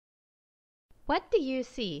What do you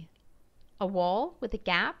see? A wall with a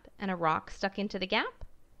gap and a rock stuck into the gap?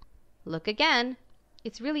 Look again.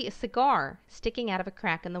 It's really a cigar sticking out of a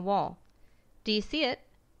crack in the wall. Do you see it?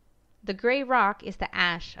 The gray rock is the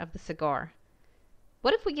ash of the cigar.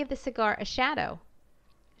 What if we give the cigar a shadow?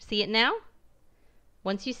 See it now?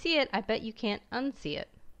 Once you see it, I bet you can't unsee it.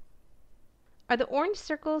 Are the orange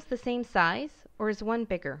circles the same size, or is one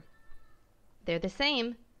bigger? They're the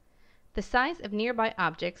same. The size of nearby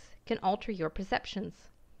objects can alter your perceptions.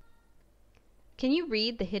 Can you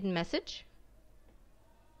read the hidden message?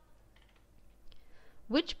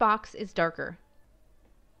 Which box is darker?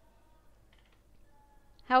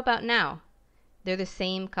 How about now? They're the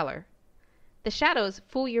same color. The shadows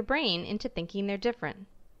fool your brain into thinking they're different.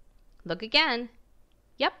 Look again.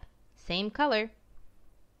 Yep, same color.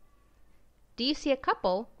 Do you see a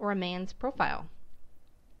couple or a man's profile?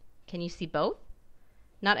 Can you see both?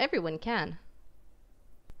 Not everyone can.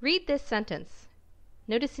 Read this sentence.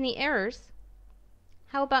 Notice any errors?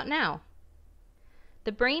 How about now?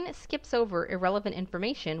 The brain skips over irrelevant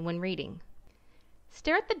information when reading.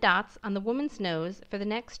 Stare at the dots on the woman's nose for the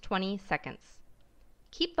next 20 seconds.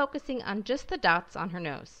 Keep focusing on just the dots on her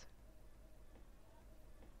nose.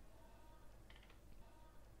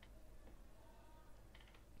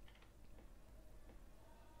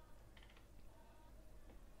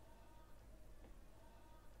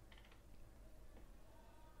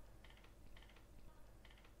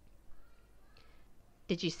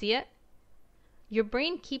 Did you see it? Your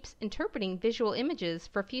brain keeps interpreting visual images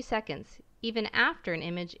for a few seconds, even after an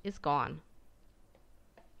image is gone.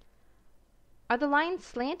 Are the lines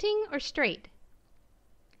slanting or straight?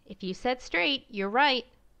 If you said straight, you're right.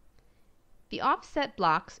 The offset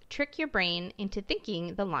blocks trick your brain into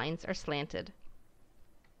thinking the lines are slanted.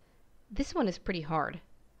 This one is pretty hard.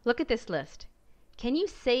 Look at this list. Can you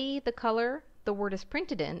say the color the word is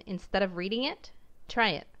printed in instead of reading it? Try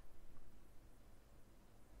it.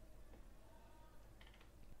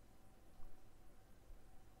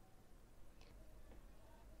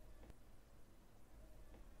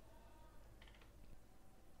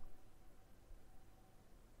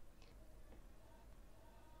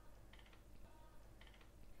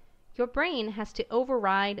 Your brain has to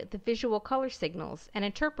override the visual color signals and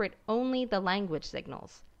interpret only the language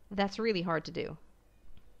signals. That's really hard to do.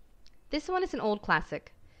 This one is an old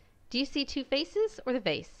classic. Do you see two faces or the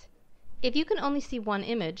vase? If you can only see one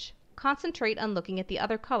image, concentrate on looking at the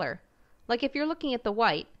other color. Like if you're looking at the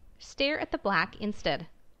white, stare at the black instead.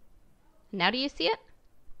 Now do you see it?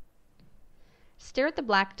 Stare at the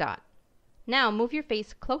black dot. Now move your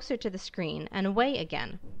face closer to the screen and away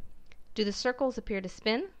again. Do the circles appear to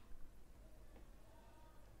spin?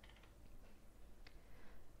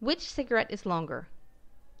 Which cigarette is longer?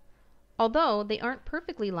 Although they aren't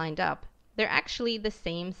perfectly lined up, they're actually the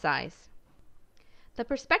same size. The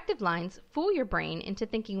perspective lines fool your brain into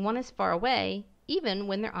thinking one is far away, even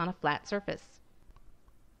when they're on a flat surface.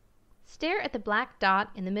 Stare at the black dot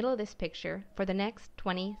in the middle of this picture for the next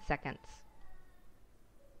 20 seconds.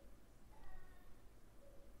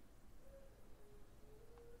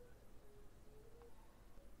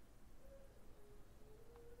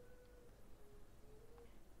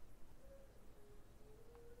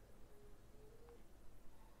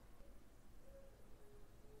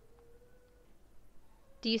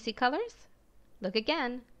 Do you see colors? Look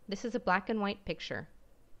again. This is a black and white picture.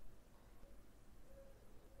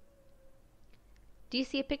 Do you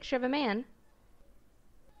see a picture of a man?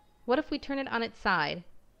 What if we turn it on its side?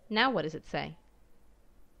 Now what does it say?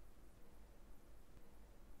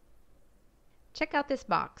 Check out this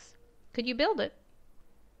box. Could you build it?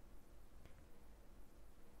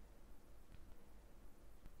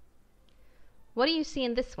 What do you see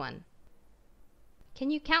in this one?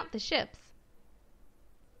 Can you count the ships?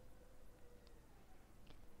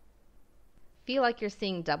 Feel like you're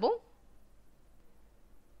seeing double?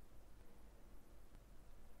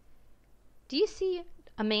 Do you see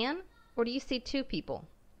a man or do you see two people?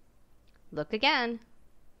 Look again.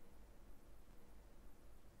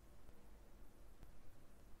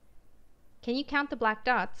 Can you count the black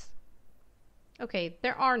dots? Okay,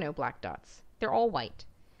 there are no black dots. They're all white.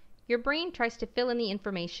 Your brain tries to fill in the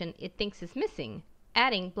information it thinks is missing,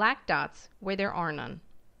 adding black dots where there are none.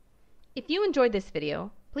 If you enjoyed this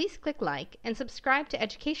video, please click like and subscribe to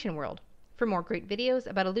Education World for more great videos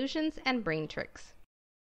about illusions and brain tricks.